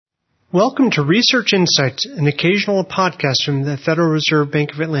Welcome to Research Insights, an occasional podcast from the Federal Reserve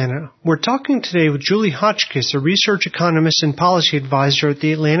Bank of Atlanta. We're talking today with Julie Hotchkiss, a research economist and policy advisor at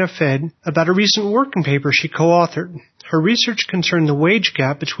the Atlanta Fed, about a recent working paper she co-authored. Her research concerned the wage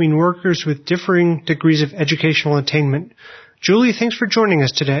gap between workers with differing degrees of educational attainment. Julie, thanks for joining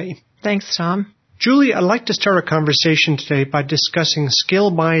us today. Thanks, Tom. Julie, I'd like to start our conversation today by discussing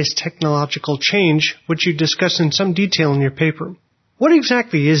skill-biased technological change, which you discuss in some detail in your paper. What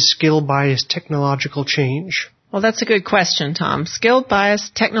exactly is skill-biased technological change? Well, that's a good question, Tom.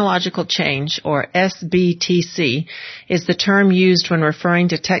 Skill-biased technological change, or SBTC, is the term used when referring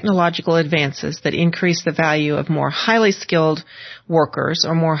to technological advances that increase the value of more highly skilled workers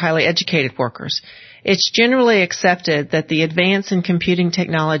or more highly educated workers. It's generally accepted that the advance in computing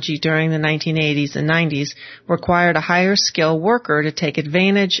technology during the 1980s and 90s required a higher skill worker to take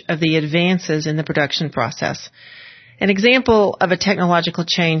advantage of the advances in the production process. An example of a technological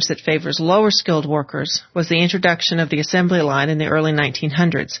change that favors lower-skilled workers was the introduction of the assembly line in the early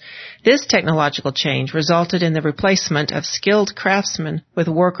 1900s. This technological change resulted in the replacement of skilled craftsmen with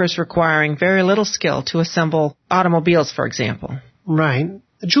workers requiring very little skill to assemble automobiles, for example. Right.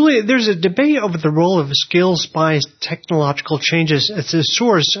 Julia, there's a debate over the role of skills-biased technological changes as a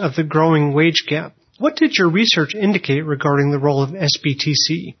source of the growing wage gap. What did your research indicate regarding the role of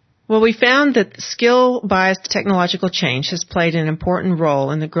SBTC? Well, we found that skill-biased technological change has played an important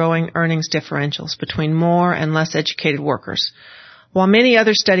role in the growing earnings differentials between more and less educated workers. While many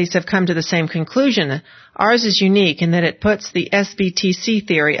other studies have come to the same conclusion, ours is unique in that it puts the SBTC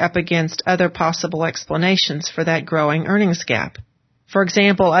theory up against other possible explanations for that growing earnings gap. For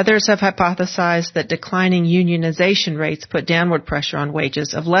example, others have hypothesized that declining unionization rates put downward pressure on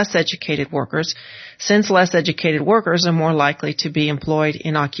wages of less educated workers, since less educated workers are more likely to be employed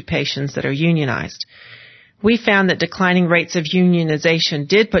in occupations that are unionized. We found that declining rates of unionization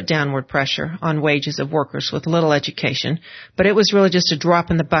did put downward pressure on wages of workers with little education, but it was really just a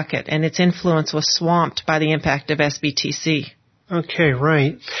drop in the bucket, and its influence was swamped by the impact of SBTC. Okay,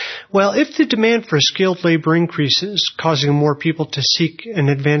 right. Well, if the demand for skilled labor increases, causing more people to seek an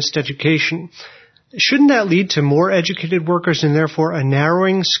advanced education, shouldn't that lead to more educated workers and therefore a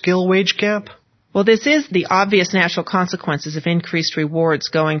narrowing skill wage gap? Well, this is the obvious natural consequences of increased rewards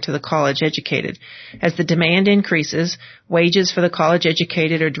going to the college educated. As the demand increases, wages for the college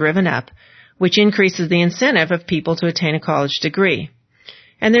educated are driven up, which increases the incentive of people to attain a college degree.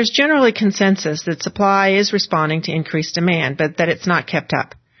 And there's generally consensus that supply is responding to increased demand, but that it's not kept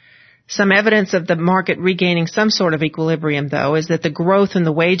up. Some evidence of the market regaining some sort of equilibrium, though, is that the growth in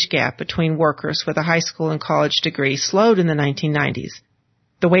the wage gap between workers with a high school and college degree slowed in the 1990s.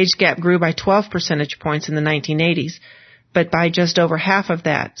 The wage gap grew by 12 percentage points in the 1980s, but by just over half of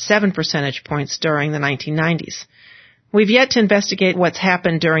that, 7 percentage points during the 1990s. We've yet to investigate what's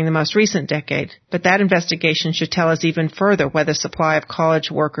happened during the most recent decade, but that investigation should tell us even further whether supply of college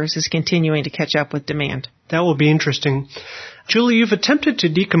workers is continuing to catch up with demand. That will be interesting. Julie, you've attempted to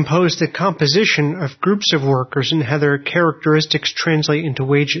decompose the composition of groups of workers and how their characteristics translate into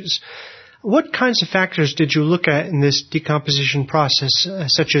wages. What kinds of factors did you look at in this decomposition process,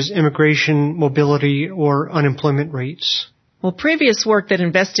 such as immigration, mobility, or unemployment rates? Well, previous work that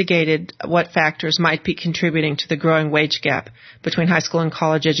investigated what factors might be contributing to the growing wage gap between high school and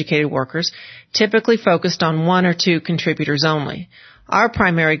college educated workers typically focused on one or two contributors only. Our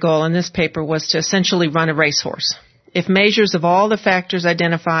primary goal in this paper was to essentially run a racehorse. If measures of all the factors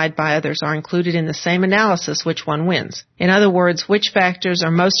identified by others are included in the same analysis, which one wins? In other words, which factors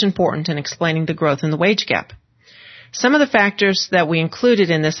are most important in explaining the growth in the wage gap? Some of the factors that we included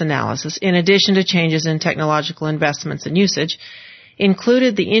in this analysis, in addition to changes in technological investments and usage,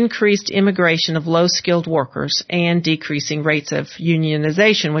 included the increased immigration of low-skilled workers and decreasing rates of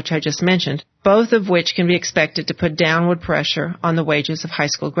unionization, which I just mentioned, both of which can be expected to put downward pressure on the wages of high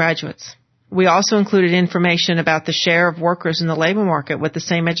school graduates. We also included information about the share of workers in the labor market with the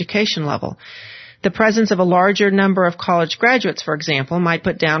same education level. The presence of a larger number of college graduates, for example, might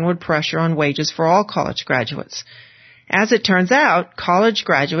put downward pressure on wages for all college graduates. As it turns out, college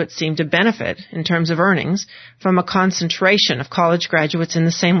graduates seem to benefit, in terms of earnings, from a concentration of college graduates in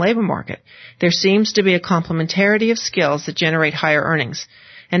the same labor market. There seems to be a complementarity of skills that generate higher earnings.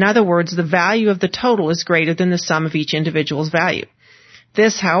 In other words, the value of the total is greater than the sum of each individual's value.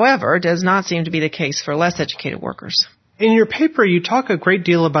 This, however, does not seem to be the case for less educated workers. In your paper, you talk a great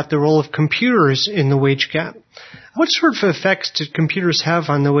deal about the role of computers in the wage gap. What sort of effects did computers have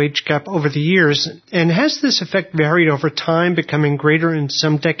on the wage gap over the years, and has this effect varied over time, becoming greater in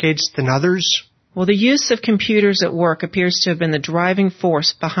some decades than others? Well, the use of computers at work appears to have been the driving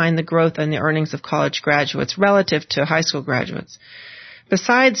force behind the growth in the earnings of college graduates relative to high school graduates.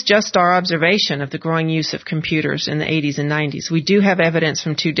 Besides just our observation of the growing use of computers in the 80s and 90s, we do have evidence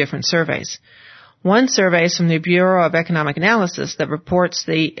from two different surveys. One survey is from the Bureau of Economic Analysis that reports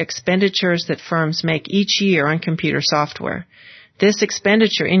the expenditures that firms make each year on computer software. This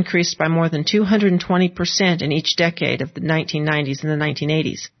expenditure increased by more than 220% in each decade of the 1990s and the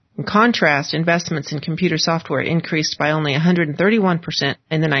 1980s. In contrast, investments in computer software increased by only 131%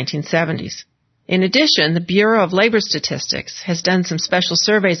 in the 1970s. In addition, the Bureau of Labor Statistics has done some special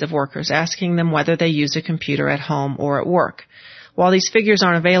surveys of workers asking them whether they use a computer at home or at work. While these figures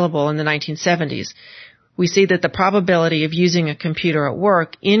aren't available in the 1970s, we see that the probability of using a computer at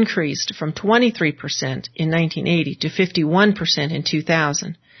work increased from 23% in 1980 to 51% in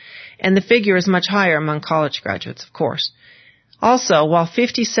 2000. And the figure is much higher among college graduates, of course. Also, while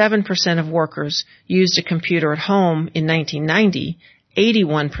 57% of workers used a computer at home in 1990,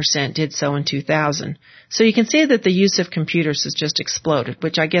 81% did so in 2000. So you can see that the use of computers has just exploded,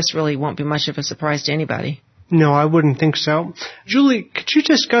 which I guess really won't be much of a surprise to anybody. No, I wouldn't think so. Julie, could you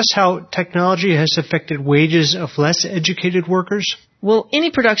discuss how technology has affected wages of less educated workers? Well, any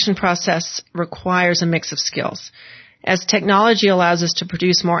production process requires a mix of skills. As technology allows us to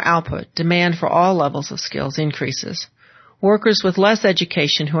produce more output, demand for all levels of skills increases. Workers with less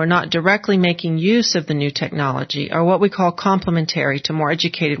education who are not directly making use of the new technology are what we call complementary to more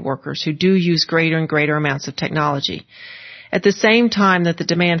educated workers who do use greater and greater amounts of technology. At the same time that the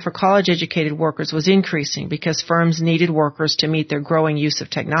demand for college-educated workers was increasing because firms needed workers to meet their growing use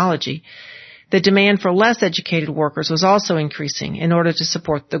of technology, the demand for less educated workers was also increasing in order to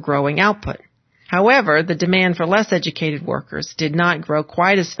support the growing output. However, the demand for less educated workers did not grow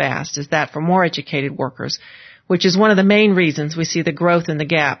quite as fast as that for more educated workers, which is one of the main reasons we see the growth in the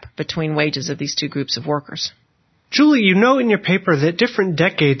gap between wages of these two groups of workers. Julie, you note in your paper that different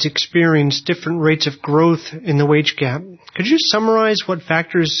decades experience different rates of growth in the wage gap. Could you summarize what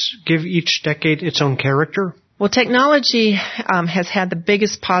factors give each decade its own character? Well, technology has had the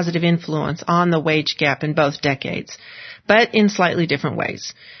biggest positive influence on the wage gap in both decades, but in slightly different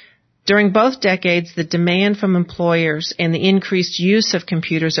ways. During both decades, the demand from employers and the increased use of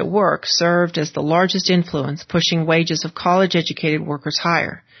computers at work served as the largest influence, pushing wages of college-educated workers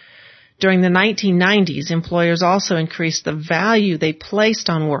higher. During the 1990s, employers also increased the value they placed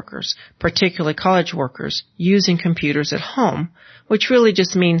on workers, particularly college workers, using computers at home, which really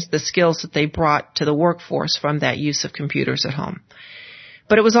just means the skills that they brought to the workforce from that use of computers at home.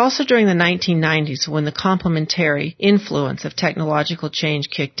 But it was also during the 1990s when the complementary influence of technological change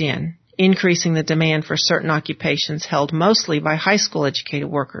kicked in, increasing the demand for certain occupations held mostly by high school educated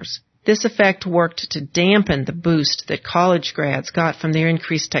workers. This effect worked to dampen the boost that college grads got from their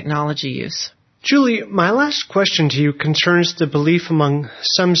increased technology use. Julie, my last question to you concerns the belief among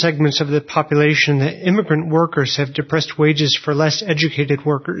some segments of the population that immigrant workers have depressed wages for less educated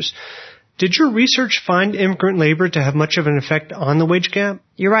workers. Did your research find immigrant labor to have much of an effect on the wage gap?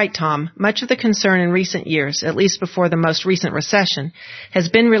 You're right, Tom. Much of the concern in recent years, at least before the most recent recession, has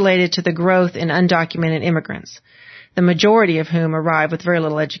been related to the growth in undocumented immigrants, the majority of whom arrive with very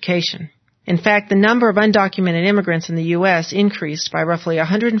little education. In fact, the number of undocumented immigrants in the U.S. increased by roughly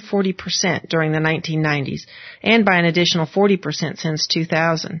 140% during the 1990s and by an additional 40% since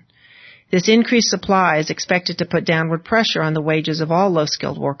 2000. This increased supply is expected to put downward pressure on the wages of all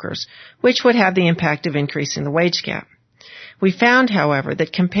low-skilled workers, which would have the impact of increasing the wage gap. We found, however,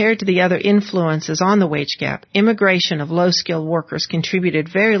 that compared to the other influences on the wage gap, immigration of low-skilled workers contributed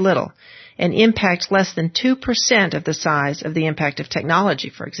very little, an impact less than 2% of the size of the impact of technology,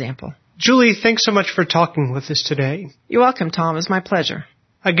 for example. Julie, thanks so much for talking with us today. You're welcome, Tom. It's my pleasure.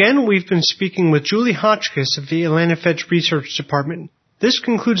 Again, we've been speaking with Julie Hotchkiss of the Atlanta Fed's Research Department. This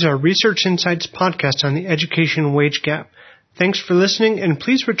concludes our Research Insights podcast on the education wage gap. Thanks for listening, and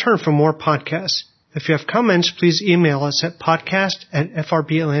please return for more podcasts. If you have comments, please email us at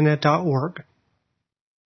podcast@frbatlanta.org.